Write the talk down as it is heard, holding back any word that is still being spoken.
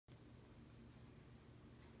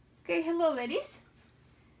Okay, hello ladies.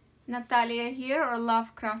 Natalia here, or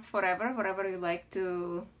Love Crafts Forever, whatever you like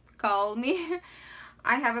to call me.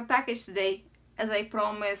 I have a package today, as I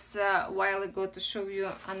promised a while ago, to show you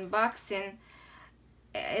unboxing.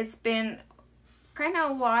 It's been kind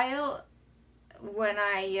of a while when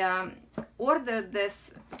I ordered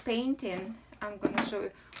this painting. I'm gonna show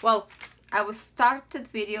you. Well, I was started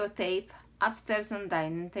videotape upstairs on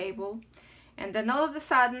dining table, and then all of a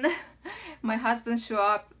sudden my husband showed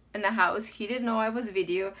up in the house. He didn't know I was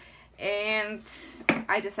video, and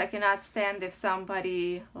I cannot stand if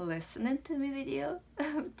somebody listening to me video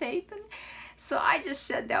taping. So I just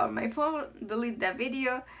shut down my phone, delete that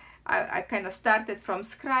video. I kind of started from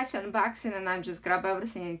scratch unboxing, and I just grabbed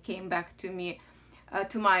everything and came back to me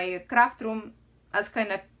to my craft room. That's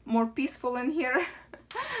kind of more peaceful in here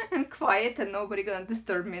and quiet, and nobody gonna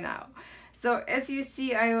disturb me now. So as you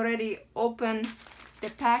see, I already opened the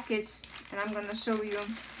package, and I'm gonna show you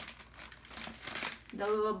the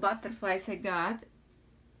little butterflies I got.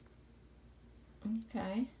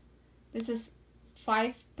 Okay, this is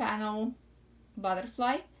 5-panel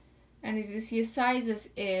butterfly, and as you see, sizes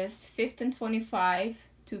is 1525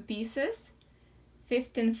 2 pieces,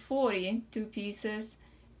 1540 2 pieces,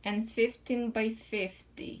 and 15 by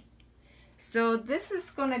 50. So this is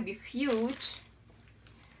gonna be huge.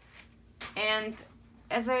 And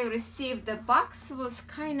as I received, the box was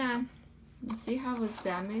kind of, you see how it was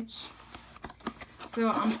damaged. So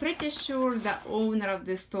I'm pretty sure the owner of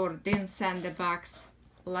the store didn't send the box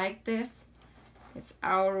like this. It's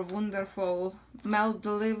our wonderful mail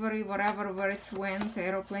delivery, wherever where it went,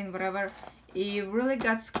 aeroplane, whatever. It really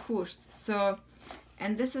got squished. So,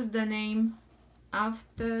 and this is the name of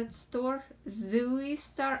the store, Zooey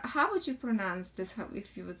Star. How would you pronounce this? How,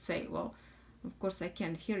 if you would say, well, of course I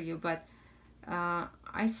can't hear you, but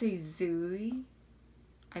I say Zooey.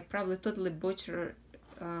 I probably totally butchered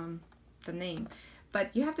the name,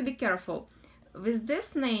 but you have to be careful with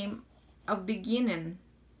this name. Of beginning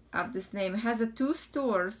of this name has 2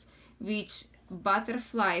 stores, which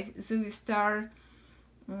butterfly Zooey Star.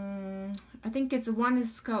 I think it's one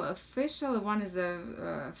is called official, one is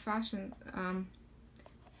a fashion.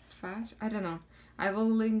 I don't know. I will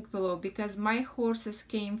link below, because my horses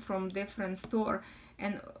came from different store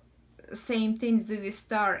and same thing, Zooey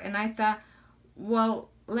Star, and I thought, well,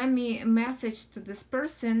 let me message to this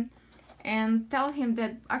person and tell him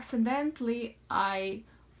that accidentally I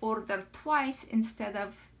ordered twice instead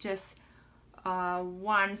of just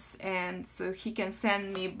once, and so he can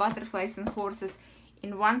send me butterflies and horses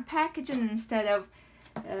in one packaging instead of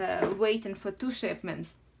waiting for 2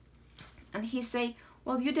 shipments. And he say,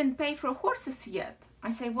 well, you didn't pay for horses yet. I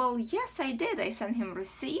say, well, yes, I did. I sent him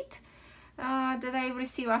receipt that I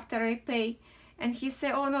receive after I pay. And he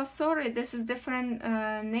said, oh no, sorry, this is different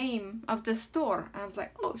name of the store. And I was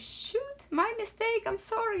like, oh shoot, my mistake, I'm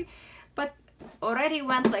sorry. But already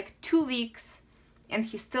went like 2 weeks and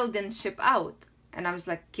he still didn't ship out. And I was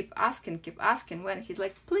like, keep asking when. He's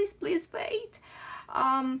like, please wait.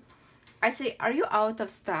 I say, are you out of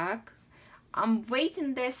stock? I'm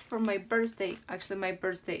waiting this for my birthday. Actually, my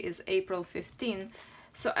birthday is April 15.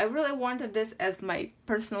 So I really wanted this as my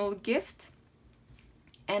personal gift.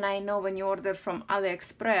 And I know when you order from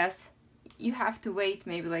AliExpress, you have to wait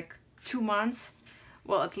maybe like 2 months.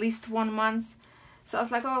 Well, at least 1 month. So I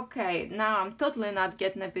was like, okay, now I'm totally not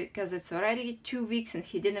getting it, because it's already 2 weeks and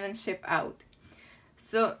he didn't even ship out.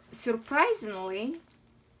 So surprisingly,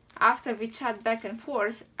 after we chat back and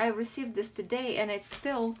forth, I received this today, and it's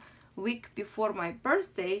still week before my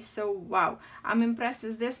birthday. So wow, I'm impressed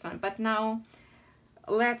with this one. But now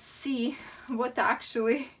let's see what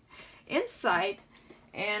actually inside,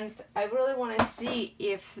 and I really want to see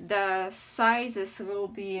if the sizes will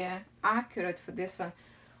be accurate for this one.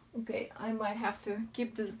 Okay, I might have to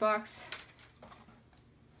keep this box.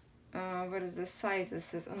 Where is the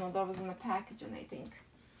sizes? Oh no, that was in the packaging, I think.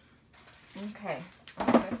 Okay,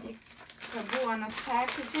 I'm gonna pick go on a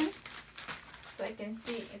packaging so I can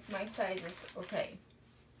see if my size is okay.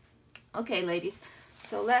 Okay, ladies,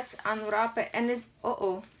 so let's unwrap it. And it's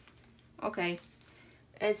okay,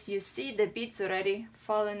 as you see, the beads already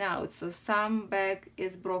falling out, so some bag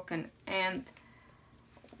is broken. And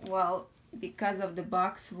well, because of the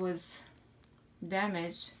box was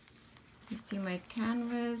damaged, you see my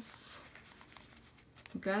canvas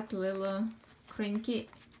got a little crinky.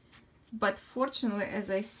 But fortunately, as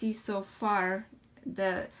I see so far,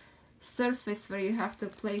 the surface where you have to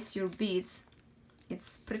place your beads,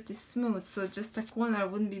 it's pretty smooth, so just a corner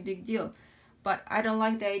wouldn't be a big deal. But I don't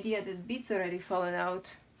like the idea that beads already falling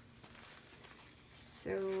out.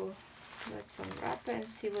 So let's unwrap it and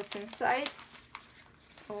see what's inside.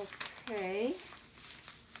 Okay.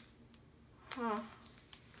 Huh.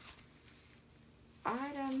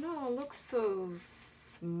 I don't know, looks so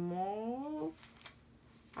small.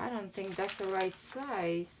 I don't think that's the right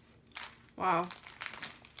size. Wow.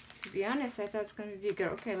 To be honest, I thought it's gonna be bigger.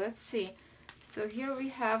 Okay, let's see. So here we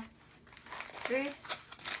have three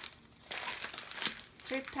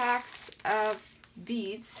packs of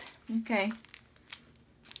beads. Okay.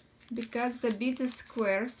 Because the beads is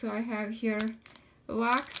square, so I have here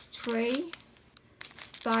wax tray,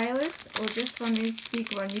 stylist. Oh, this one is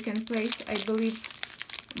big one. You can place, I believe,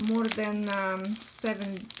 more than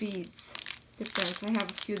 7 beads. Depends. I have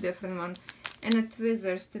a few different ones. And a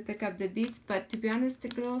tweezers to pick up the beads. But to be honest, the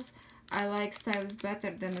girls, I like stylist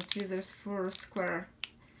better than the tweezers for square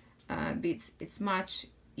beads. It's much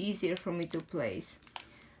easier for me to place.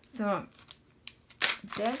 So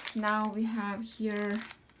this, now we have here,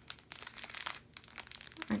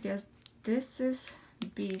 I guess this is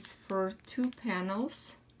beads for 2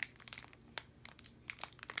 panels.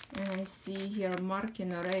 And I see here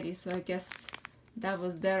marking already, so I guess that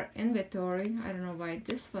was their inventory. I don't know why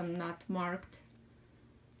this one not marked.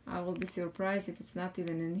 I will be surprised if it's not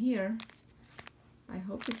even in here. I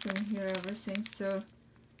hope it's in here, everything. So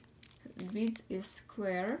beads is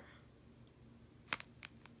square.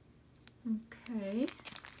 Okay,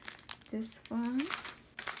 this one.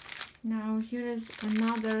 Now here is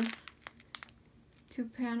another 2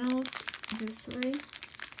 panels this way.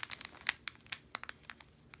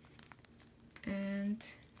 And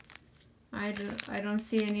I don't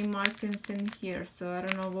see any markings in here, so I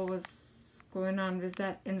don't know what was going on with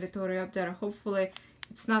that inventory up there. Hopefully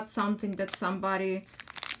it's not something that somebody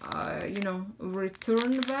you know,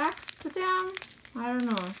 returned back to them. I don't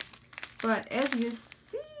know, but as you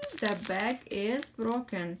see, the bag is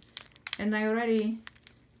broken, and I already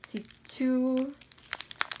see 2,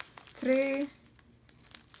 3,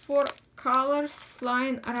 4 colors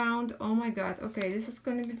flying around. Oh my god. Okay, this is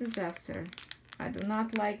gonna be a disaster. I do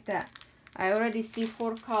not like that. I already see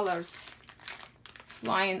 4 colors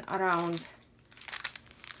flying around.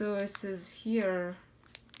 So this is here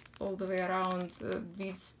all the way around,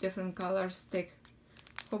 beads, different colors, stick.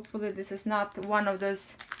 Hopefully this is not one of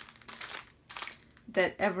those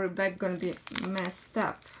that every bag gonna be messed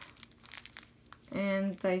up.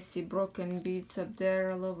 And I see broken beads up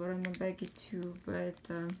there all over in the baggie too, but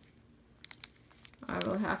I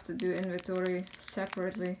will have to do inventory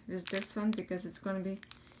separately with this one because it's gonna be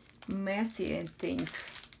messy, I think.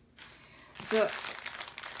 So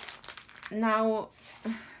now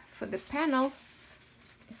for the panel,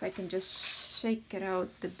 if I can just shake it out,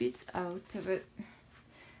 the beads out of it.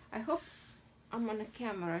 I hope I'm on a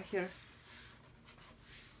camera here.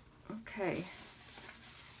 Okay.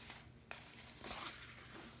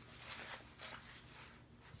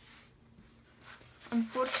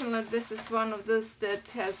 Unfortunately, this is one of those that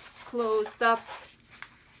has closed up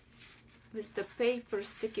with the paper,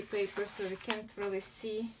 sticky paper, so we can't really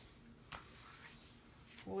see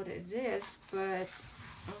what it is, but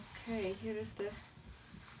okay, here is the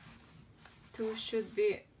 2 should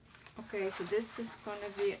be. Okay, so this is gonna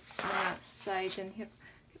be on a side, and here,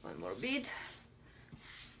 one more bead.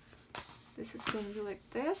 This is gonna be like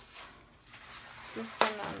this. This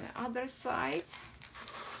one on the other side.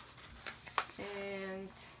 And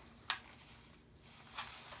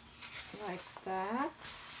like that.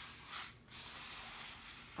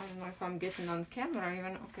 I don't know if I'm getting on camera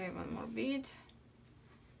even. Okay, one more bead.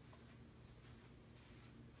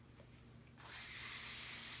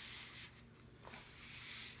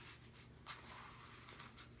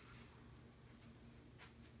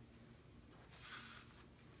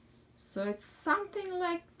 So it's something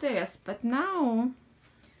like this, but now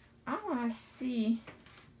I want to see.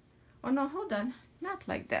 Oh no, hold on, not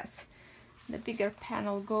like this. The bigger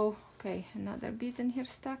panel go. Okay, another bead in here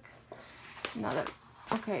stuck. Another.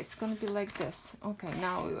 Okay, it's gonna be like this. Okay,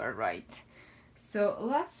 now we were right. So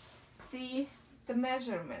let's see the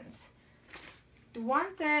measurements. The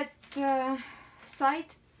one that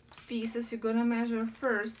side pieces we're gonna measure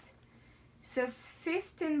first says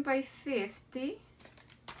 15 by 50.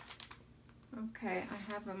 Okay,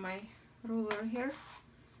 I have my ruler here,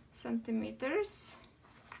 centimeters.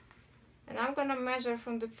 And I'm gonna measure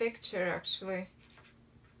from the picture actually.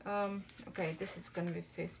 Okay, this is gonna be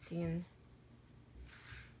 15.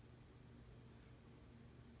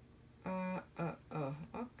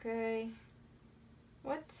 Okay.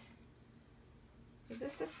 What? Is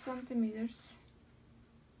this a centimeters?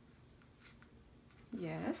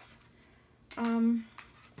 Yes.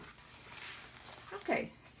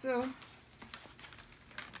 Okay, so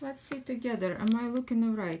let's see together. Am I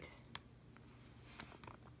looking right?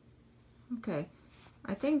 Okay,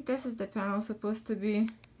 I think this is the panel supposed to be.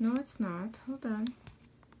 No, it's not. Hold on.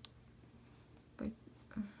 But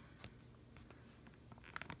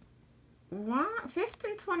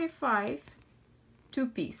 1525, 2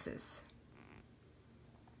 pieces.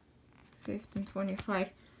 1525.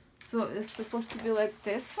 So it's supposed to be like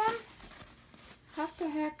this one. How the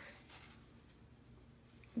heck?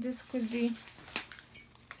 This could be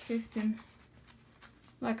 15.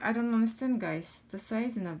 Like, I don't understand, guys, the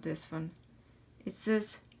sizing of this one. It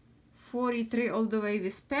says 43 all the way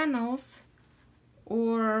with panels,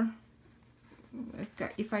 or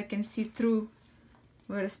if I can see through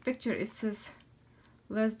whereas picture, it says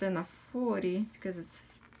less than a 40 because it's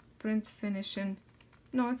print finishing.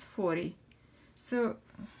 No, it's 40. So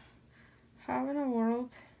how in the world?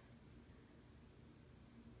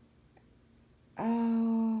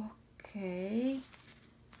 Okay,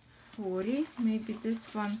 40, maybe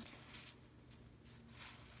this one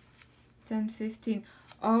 10, 15.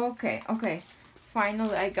 Okay, okay,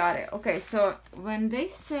 finally I got it. Okay, so when they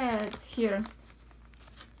said here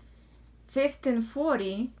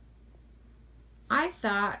 1540, I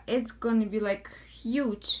thought it's gonna be like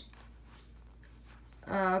huge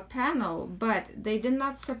panel, but they did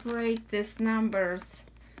not separate these numbers,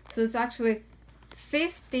 so it's actually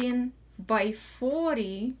 15 by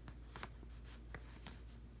 40,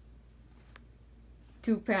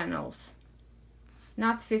 2 panels.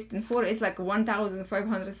 Not 1540, it's like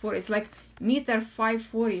 1540, it's like meter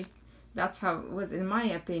 540. That's how it was in my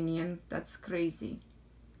opinion. That's crazy.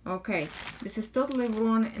 Okay, this is totally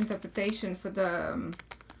wrong interpretation for the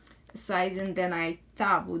sizing than I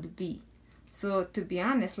thought would be. So to be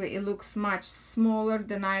honestly, it looks much smaller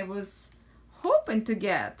than I was hoping to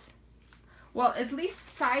get. Well, at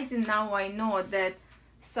least sizing, now I know that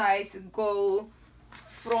size go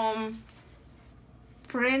from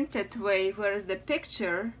printed way, whereas the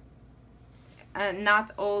picture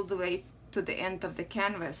not all the way to the end of the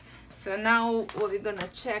canvas. So now what we're gonna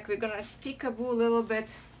check, we're gonna peekaboo a little bit.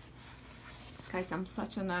 Guys, I'm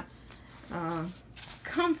such in a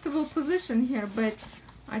comfortable position here, but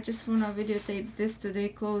I just want to videotape this today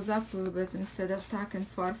close up a little bit instead of talking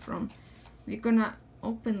far from. We're gonna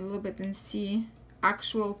open a little bit and see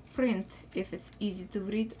actual print, if it's easy to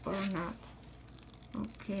read or not.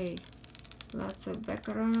 Okay, lots of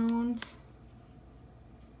background.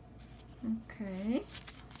 Okay.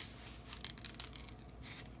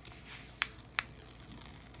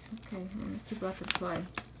 Okay, let me see butterfly.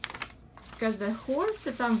 Because the horse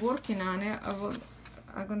that I'm working on it,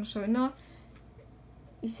 I'm gonna show you. No,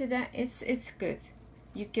 you see that it's good.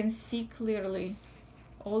 You can see clearly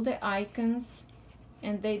all the icons,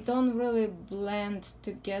 and they don't really blend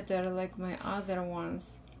together like my other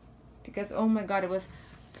ones. Because oh my god, it was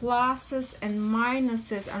pluses and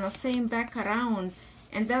minuses on the same background,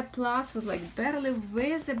 and that plus was like barely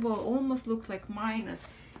visible, almost looked like minus.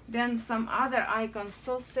 Then some other icons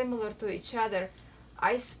so similar to each other.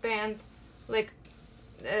 I spent like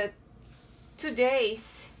 2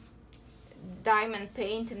 days diamond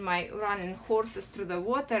painting my running horses through the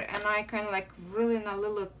water, and I kind of like really in a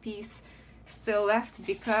little piece still left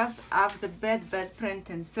because of the bad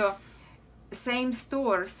printing. So same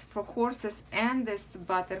stores for horses and this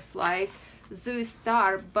butterflies, Zoo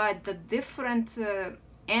Star, but the different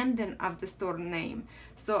ending of the store name.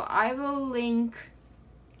 So I will link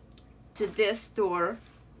to this store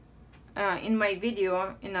in my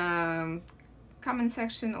video in a comment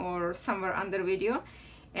section or somewhere under video,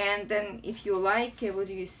 and then if you like what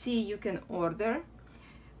you see, you can order.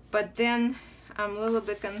 But then I'm a little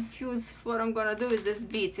bit confused what I'm gonna do with these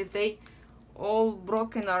beads, if they all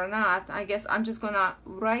broken or not. I guess I'm just gonna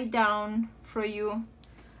write down for you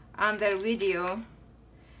under video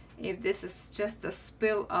if this is just a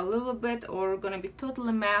spill a little bit or gonna be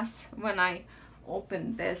totally mess when I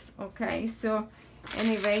open this. Okay, so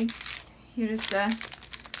anyway, here's the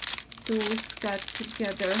tools got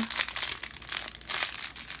together.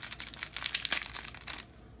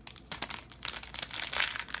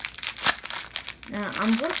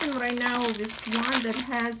 I'm working right now with one that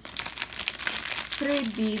has 3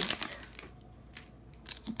 beads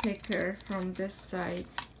picker from this side,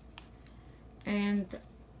 and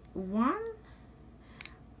one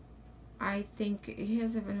I think it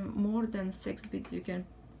has even more than 6 beads you can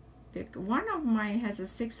pick. One of mine has a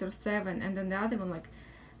 6 or 7, and then the other one like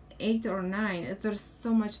 8 or 9. There's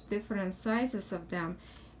so much different sizes of them.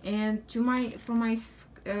 And for my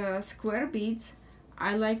square beads,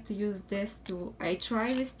 I like to use this tool. I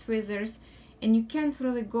try with tweezers, and you can't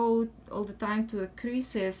really go all the time to the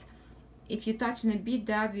creases. If you touch a bead,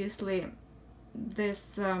 obviously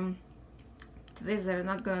this tweezer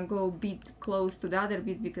not gonna go bead close to the other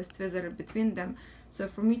bead because tweezer between them. So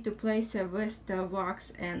for me to place it with the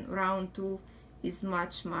wax and round tool is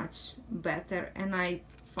much better, and I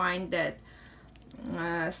find that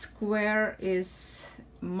square is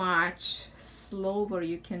much slower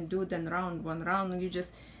you can do than round one. Round you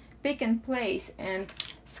just pick and place, and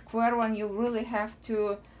square one you really have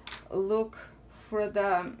to look for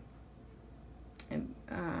the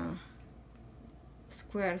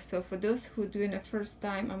square. So for those who doing it first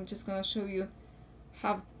time, I'm just gonna show you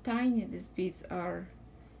how tiny these beads are,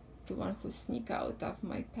 the one who sneak out of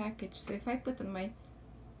my package. So if I put on my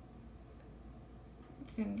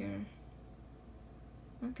finger,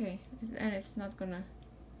 okay, and it's not gonna,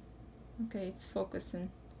 okay, it's focusing.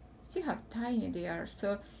 See how tiny they are.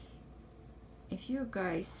 So if you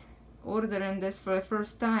guys ordering this for the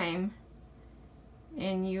first time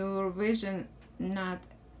and your vision not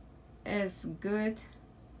as good,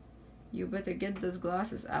 you better get those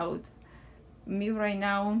glasses out. Me right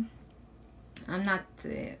now, I'm not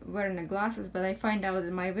wearing the glasses, but I find out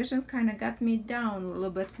that my vision kind of got me down a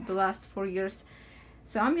little bit for the last 4 years.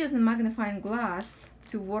 So I'm using magnifying glass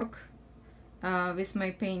to work with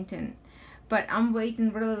my painting, but I'm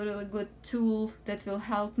waiting really good tool that will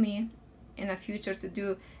help me in the future to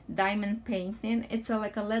do diamond painting. It's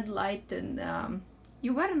like a LED light, and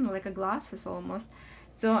you wearing like a glasses almost.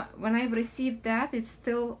 So when I've received that, it's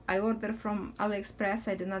still, I ordered from AliExpress,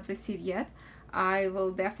 I did not receive yet. I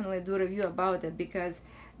will definitely do a review about it, because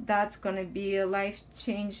that's gonna be a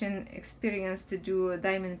life-changing experience to do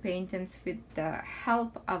diamond paintings with the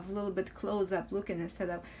help of a little bit close-up looking instead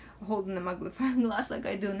of holding a magnifying glass like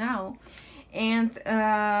I do now. And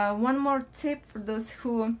one more tip for those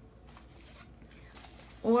who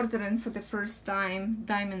ordering for the first time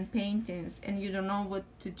diamond paintings and you don't know what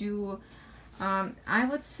to do, I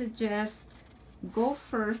would suggest go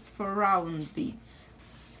first for round beads,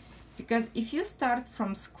 because if you start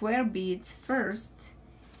from square beads first,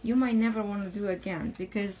 you might never want to do again,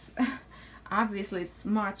 because obviously it's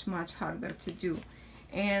much harder to do.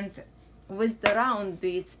 And with the round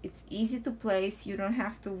beads, it's easy to place. You don't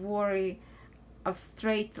have to worry of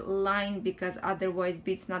straight line, because otherwise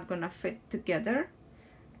beads not gonna fit together.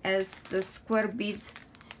 As the square beads,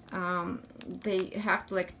 they have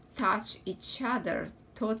to like touch each other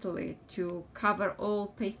totally to cover all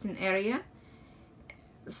pasting area.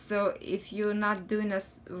 So if you're not doing a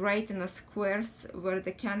right in the squares where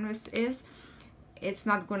the canvas is, it's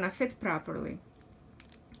not gonna fit properly.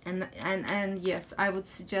 And yes, I would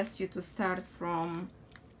suggest you to start from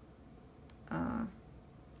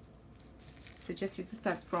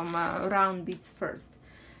round beads first.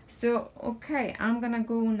 So okay, I'm gonna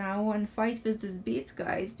go now and fight with these beads,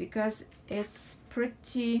 guys, because it's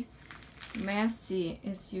pretty messy.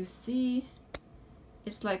 As you see,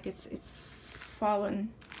 it's like it's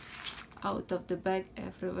fallen out of the bag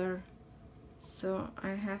everywhere. So I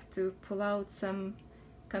have to pull out some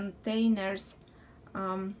containers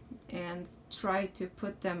and try to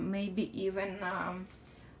put them, maybe even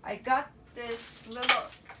I got this little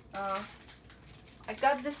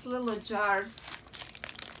jars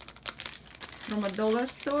from a dollar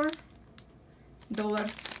store,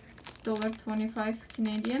 $1.25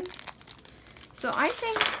 Canadian. So I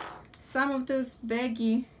think some of those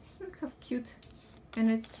baggy, look how cute, and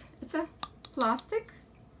it's a plastic,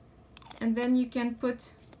 and then you can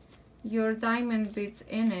put your diamond beads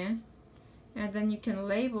in it, and then you can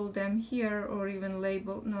label them here, or even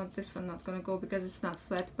label, no, this one not gonna go because it's not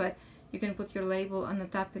flat, but you can put your label on the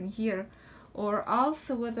top in here. Or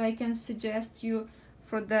also what I can suggest you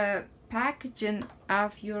for the packaging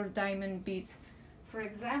of your diamond beads. For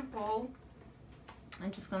example,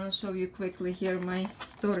 I'm just gonna show you quickly here my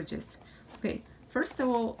storages. Okay, first of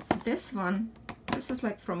all, this one, this is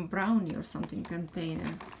like from Brownie or something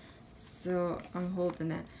container, so I'm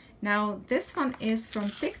holding it. Now this one is from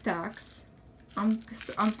TikToks. I'm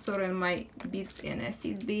storing my beads in it,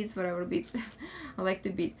 seed beads, whatever beads I like to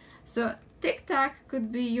bead. So TikTok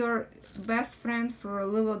could be your best friend for a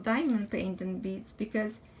little diamond painting beads,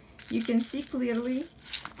 because you can see clearly.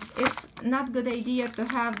 It's not good idea to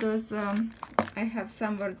have those, I have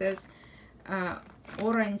somewhere there's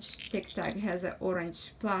orange TikTok, has an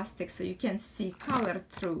orange plastic, so you can see color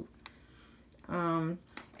through.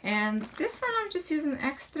 And this one I'm just using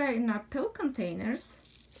extra in pill containers.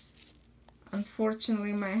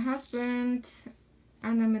 Unfortunately, my husband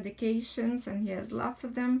on the medications, and he has lots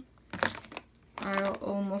of them. I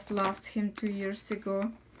almost lost him 2 years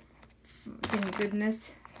ago. Thank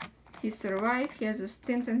goodness he survived. He has a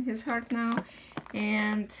stent in his heart now,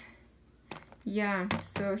 and yeah,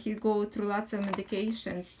 so he go through lots of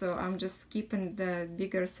medications. So I'm just keeping the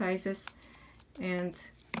bigger sizes, and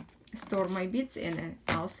store my beads in it.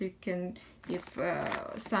 Also you can, if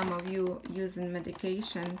some of you using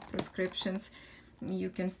medication prescriptions, you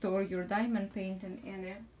can store your diamond painting in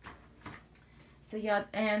it. So yeah,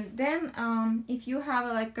 and then if you have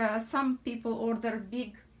like some people order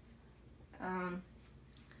big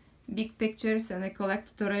pictures, and I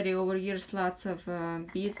collected already over years lots of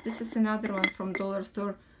beads. This is another one from dollar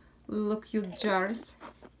store. Look, cute jars.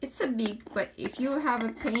 It's a big, but if you have a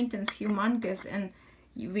paintings humongous, and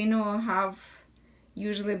we know how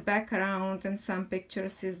usually background and some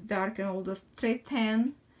pictures is dark, and all those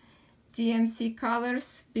 310 DMC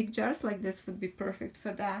colors, big jars like this would be perfect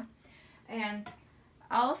for that. And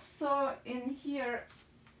also in here,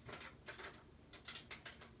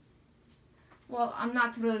 well, I'm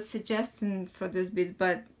not really suggesting for this beads,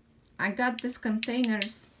 but I got these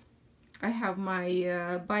containers. I have my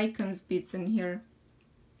Bicons beads in here.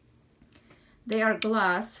 They are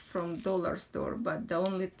glass from dollar store, but the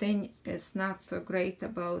only thing is not so great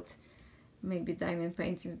about maybe diamond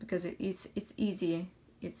paintings, because it's easy.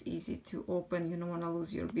 It's easy to open. You don't want to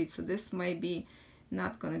lose your beads. So this might be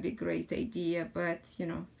not going to be a great idea, but you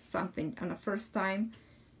know, something on the first time,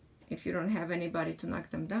 if you don't have anybody to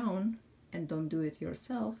knock them down, and don't do it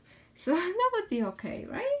yourself, so that would be okay,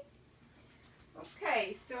 right?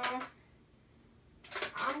 Okay, so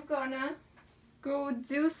I'm gonna go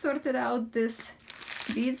sort it out this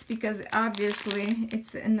beads, because obviously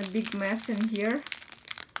it's in a big mess in here.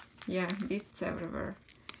 Yeah, beads everywhere.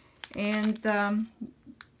 And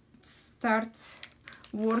start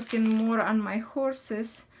working more on my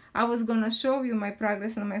horses. I was gonna show you my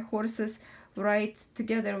progress on my horses right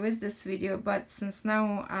together with this video, but since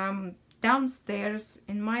now I'm downstairs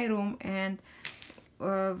in my room, and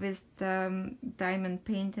with the diamond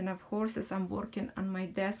painting of horses, I'm working on my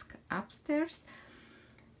desk upstairs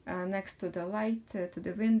next to the light, to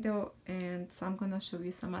the window, and so I'm gonna show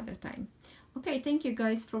you some other time. Okay, thank you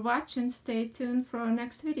guys for watching. Stay tuned for our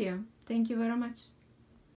next video. Thank you very much.